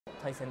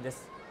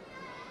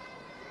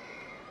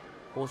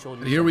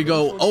Here we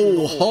go.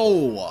 Oh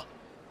ho!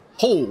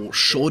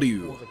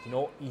 Hoshoryu.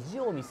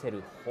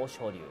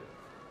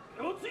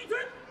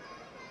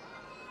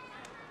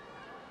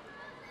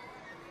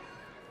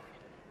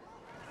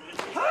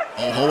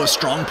 Oh ho, a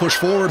strong push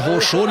forward.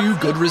 Hoshoryu,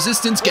 good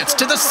resistance, gets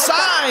to the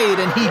side,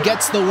 and he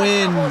gets the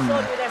win.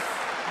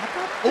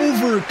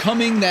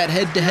 Overcoming that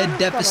head-to-head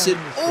deficit,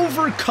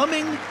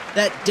 overcoming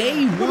that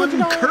day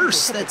one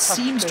curse that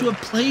seems to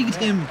have plagued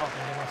him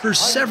for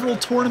several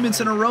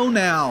tournaments in a row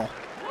now.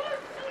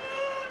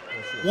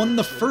 Won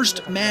the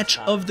first match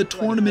of the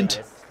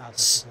tournament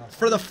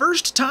for the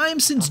first time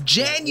since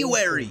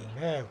January.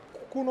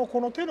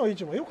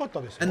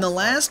 And the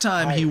last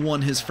time he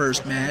won his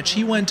first match,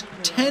 he went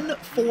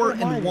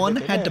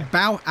 10-4-1, had to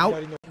bow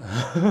out.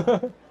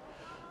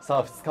 さ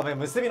あ2日目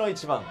結びの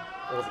一番、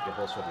大関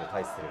豊昇龍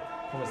対する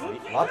小結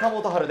若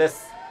元春で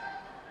す。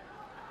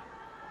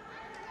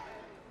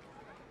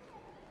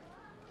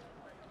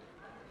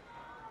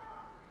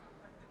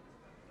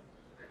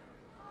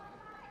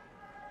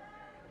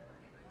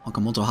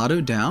 Wakamoto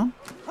Haru down.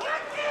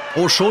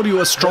 Hoshoryu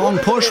a strong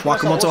push.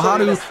 Wakamoto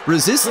Haru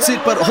resists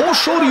it, but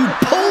Hoshoryu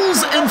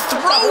pulls and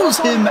throws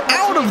him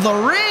out of the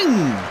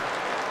ring.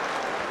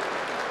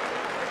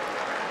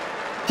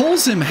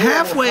 Pulls him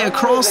halfway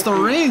across the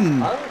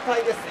ring.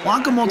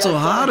 Wakamoto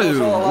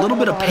Haru, a little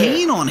bit of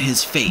pain on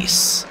his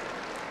face.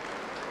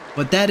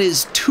 But that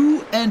is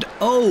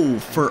 2-0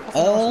 for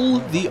all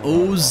the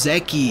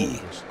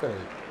Ozeki.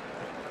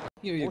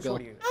 Here you go.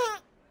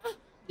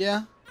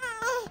 Yeah?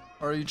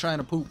 Or are you trying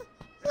to poop?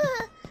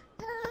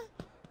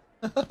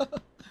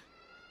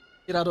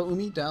 Hirado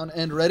Umi down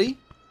and ready.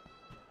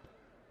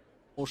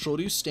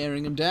 Hoshoryu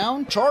staring him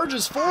down,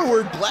 charges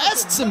forward,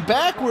 blasts him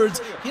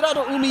backwards.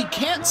 Hirado Umi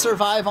can't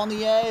survive on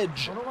the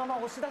edge.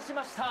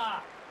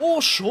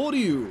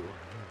 Hoshoryu,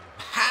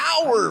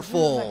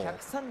 powerful.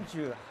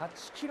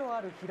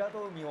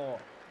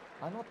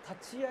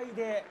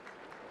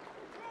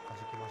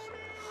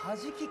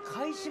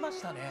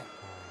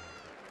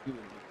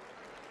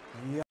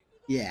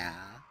 Yeah.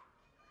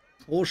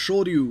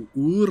 Hoshoryu,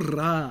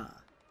 ura.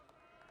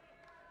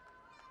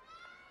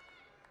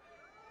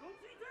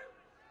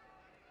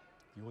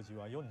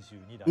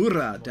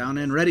 Ura, down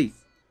and ready.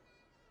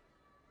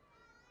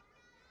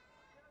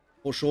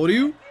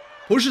 Hoshoryu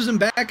pushes him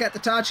back at the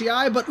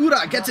Tachi-ai, but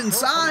Ura gets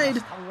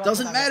inside.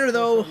 Doesn't matter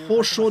though.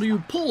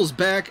 Hoshoryu pulls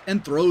back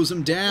and throws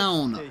him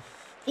down.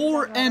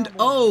 4-0.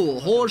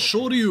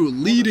 Hoshoryu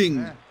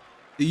leading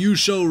the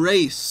Yusho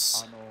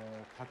race.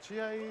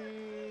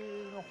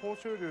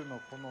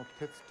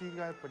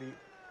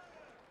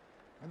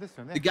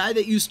 The guy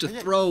that used to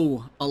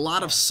throw a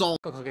lot of salt.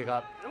 Takakage,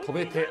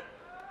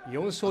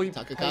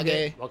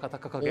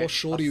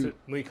 Hoshoryu.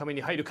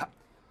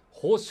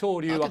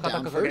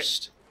 Down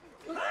first.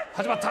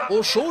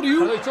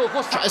 Hoshoryu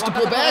tries to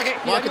pull back.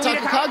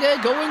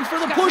 Wakatakakage going for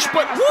the push,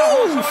 but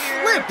woo!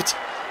 Flipped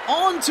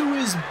onto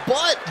his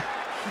butt.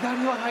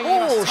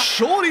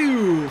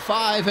 Hoshoryu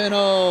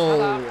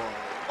 5-0.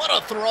 What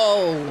a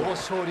throw!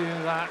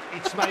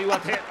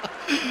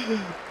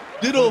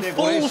 Did a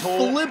full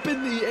flip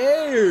in the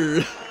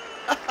air.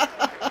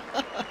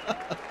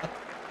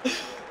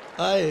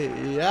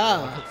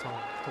 Yeah.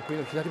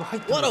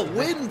 What a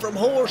win from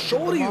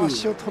Hoshoryu.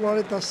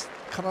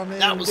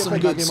 That was some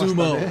good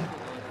sumo.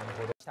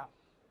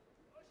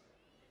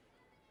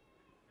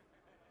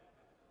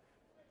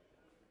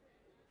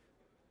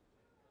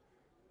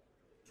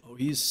 Oh,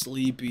 he's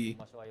sleepy.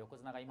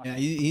 Yeah,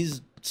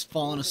 he's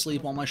falling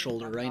asleep on my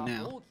shoulder right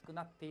now.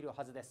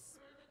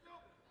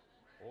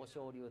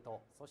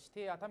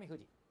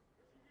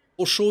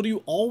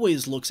 Hoshoryu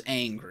always looks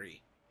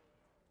angry.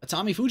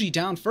 Atami Fuji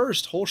down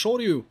first.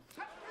 Hoshoryu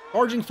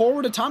charging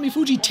forward. Atami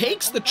Fuji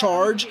takes the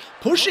charge,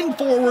 pushing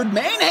forward,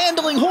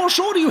 manhandling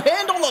Hoshoryu,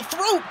 hand on the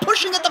throat,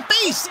 pushing at the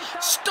face,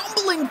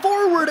 stumbling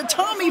forward.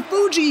 Atami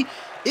Fuji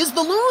is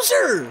the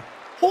loser.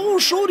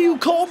 Hoshoryu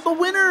called the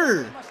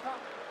winner.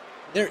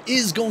 There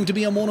is going to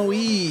be a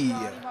mono-e.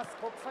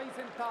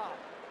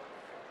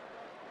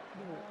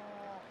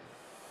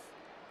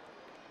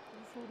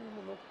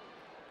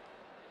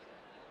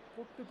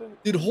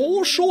 Did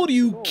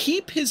Hoshoryu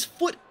keep his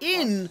foot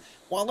in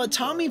while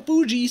Atami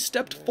Fuji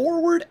stepped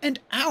forward and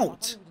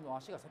out?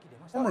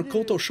 Former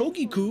Koto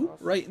Shogiku,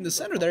 right in the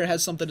center there,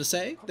 has something to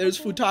say. There's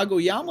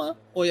Futagoyama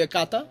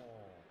Oyakata,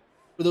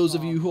 for those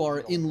of you who are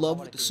in love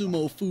with the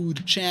Sumo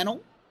Food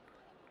channel.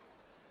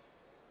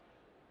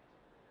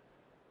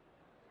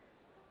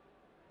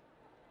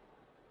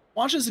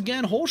 Watch this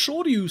again.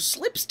 Hoshoryu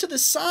slips to the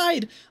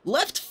side,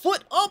 left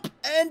foot up,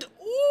 and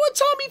ooh,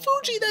 Atami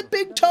Fuji, that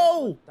big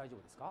toe.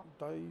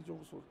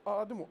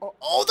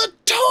 Oh, the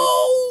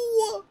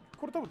toe!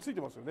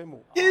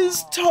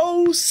 His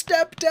toe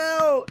stepped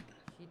out.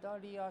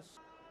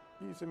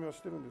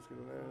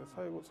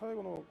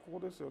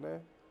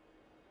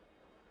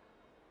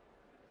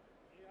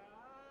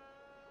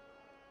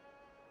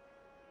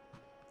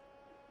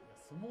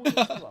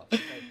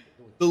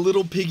 The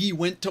little piggy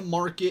went to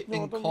market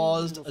and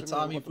caused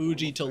Atami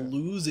Fuji to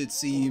lose, it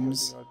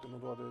seems.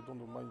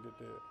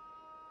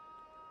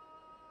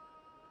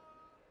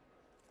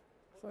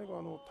 最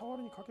後俵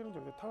にかけるんじ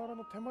ゃなくて俵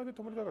の手前で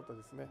止まりたかった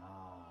ですね。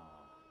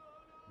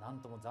なん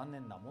とも残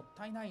念なもっ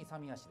たいない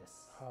勇み足で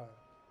す。は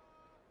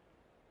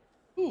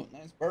い。Ooh,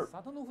 nice burp.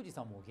 佐渡の富士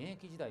さんも現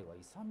役時代は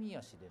勇み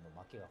足での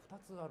負けが2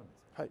つあるんで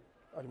す。はい、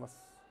ありま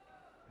す。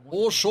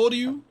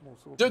Hoshoryu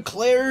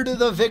declared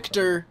the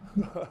victor.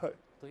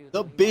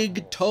 The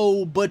big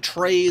toe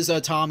betrays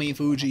Atami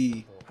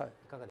Fuji.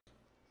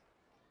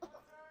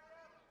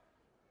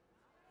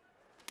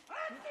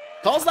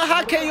 Calls the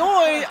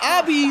Hakeyoi.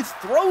 Abi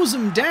throws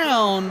him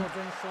down.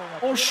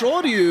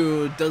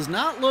 Hoshoryu does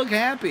not look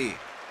happy.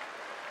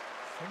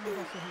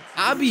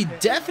 Abi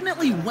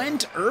definitely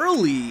went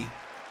early.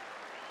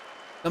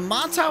 The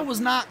Mata was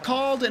not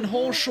called and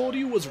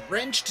Hoshoryu was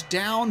wrenched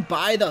down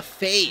by the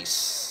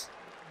face.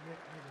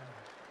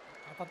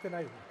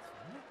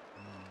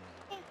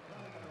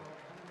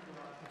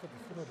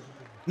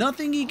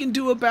 Nothing he can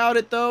do about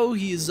it though.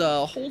 He's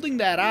holding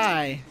that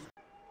eye.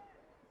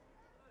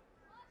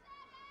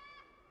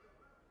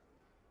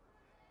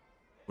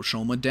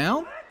 Hoshoma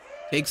down,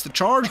 takes the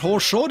charge.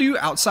 Hoshoryu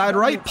outside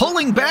right,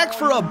 pulling back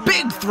for a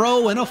big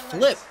throw and a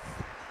flip.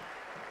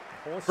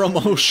 From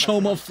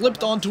Hoshoma,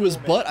 flipped onto his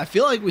butt. I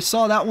feel like we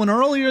saw that one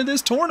earlier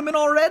this tournament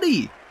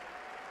already.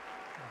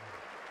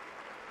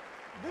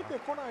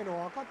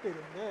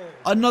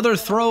 Another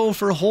throw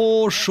for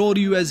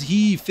Hoshoryu as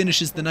he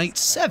finishes the night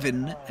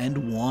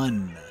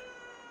 7-1.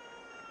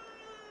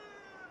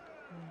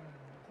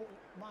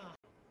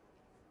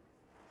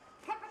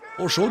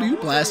 Hoshoryu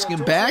blasting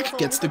him back,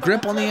 gets the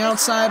grip on the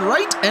outside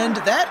right, and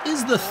that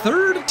is the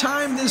third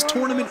time this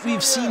tournament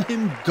we've seen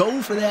him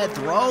go for that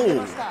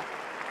throw.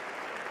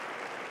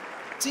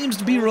 Seems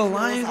to be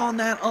relying on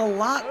that a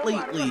lot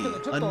lately.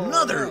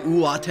 Another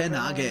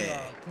Uwatenage.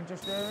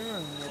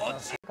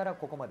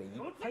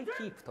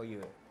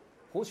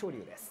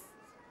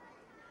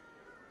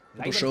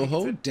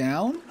 Hoshoho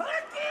down.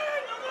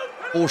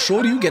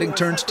 Hoshoryu getting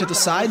turned to the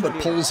side but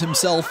pulls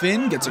himself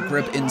in, gets a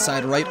grip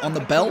inside right on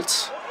the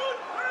belt.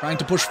 Trying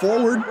to push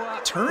forward,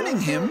 turning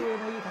him.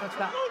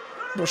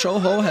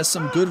 Hoshoho has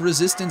some good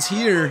resistance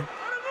here.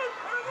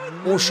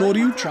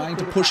 Hoshoryu trying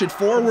to push it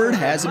forward,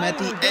 has him at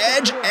the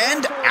edge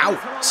and out.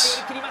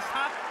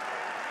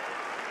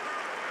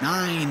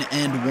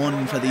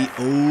 9-1 for the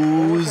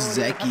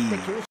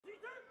Ozeki.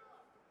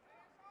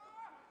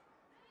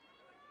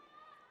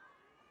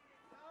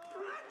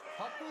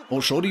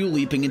 Hoshoryu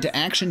leaping into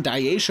action.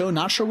 Daieisho,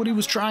 not sure what he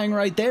was trying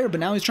right there, but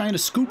now he's trying to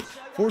scoop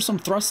for some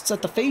thrusts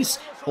at the face.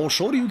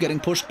 Hoshoryu getting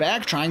pushed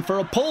back, trying for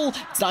a pull.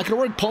 It's not going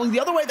to work. Pulling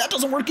the other way. That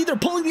doesn't work either.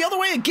 Pulling the other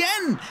way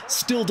again.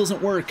 Still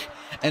doesn't work.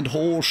 And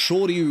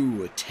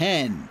Hoshoryu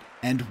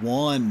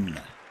 10-1.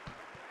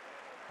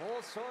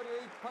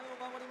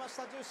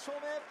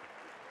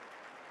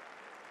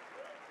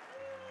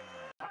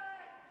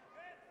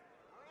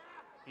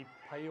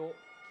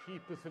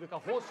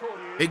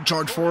 Big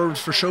charge forward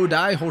for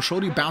Shodai.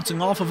 Hoshoryu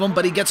bouncing off of him,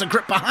 but he gets a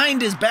grip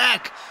behind his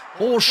back.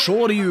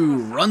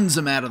 Hoshoryu runs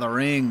him out of the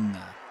ring.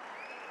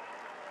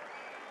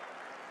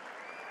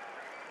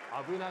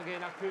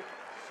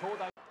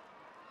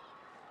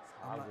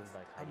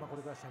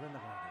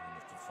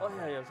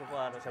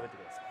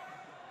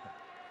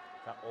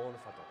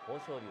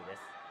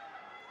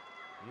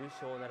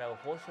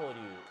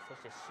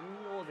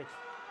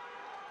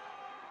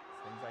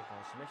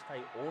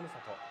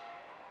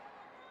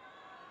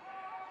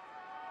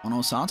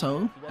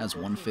 Onosato has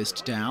one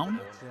fist down.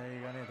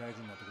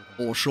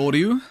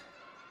 Hoshoryu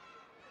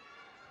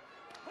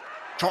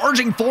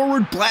charging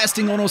forward,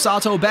 blasting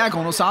Onosato back.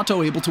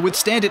 Onosato able to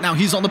withstand it. Now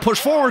he's on the push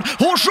forward.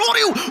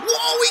 Hoshoryu!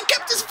 Whoa, he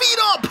kept his feet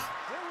up!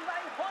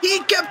 He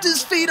kept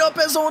his feet up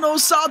as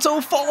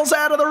Onosato falls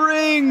out of the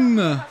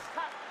ring.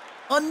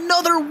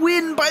 Another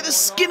win by the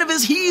skin of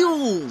his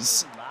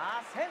heels.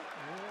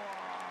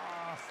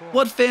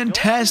 What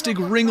fantastic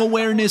ring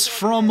awareness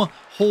from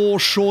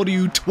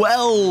Hoshoryu.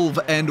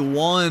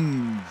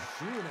 12-1.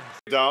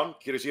 Down,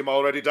 Kirishima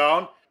already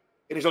down.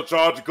 Initial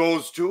charge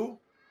goes to.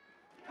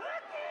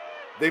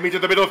 They meet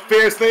in the middle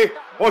fiercely.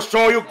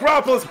 Hoshoryu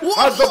grapples,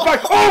 has the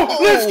back. Oh,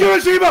 lifts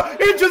Kirishima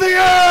into the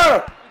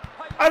air!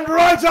 And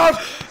rides out.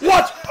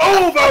 What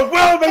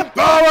overwhelming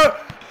power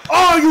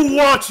are you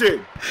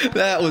watching?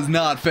 That was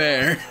not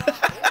fair.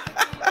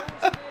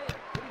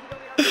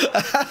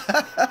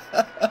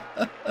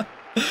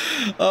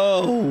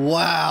 Oh,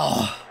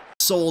 wow.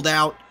 Sold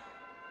out.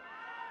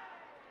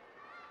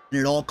 And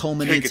it all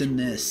culminates in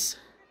this.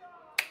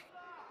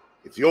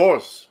 It's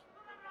yours.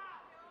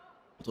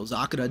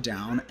 Tozakura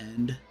down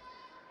and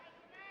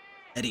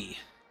Eddie.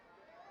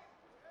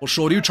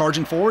 Hoshoryu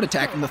charging forward,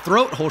 attacking the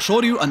throat.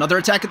 Hoshoryu, another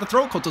attack at the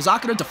throat.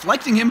 Kotozakura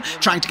deflecting him,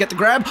 trying to get the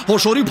grab.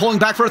 Hoshoryu pulling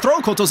back for a throw.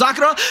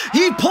 Kotozakura,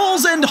 he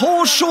pulls and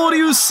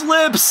Hoshoryu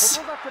slips.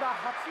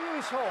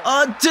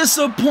 A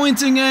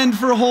disappointing end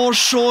for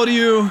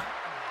Hoshoryu.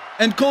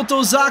 And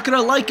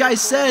Kotozakura, like I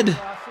said,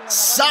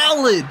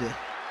 solid.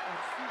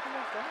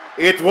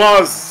 It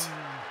was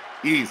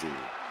easy.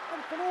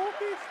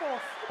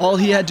 All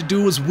he had to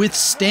do was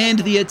withstand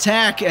the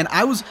attack, and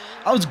I was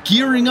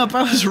gearing up.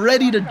 I was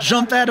ready to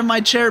jump out of my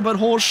chair, but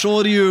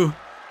Hoshoryu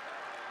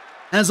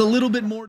has a little bit more.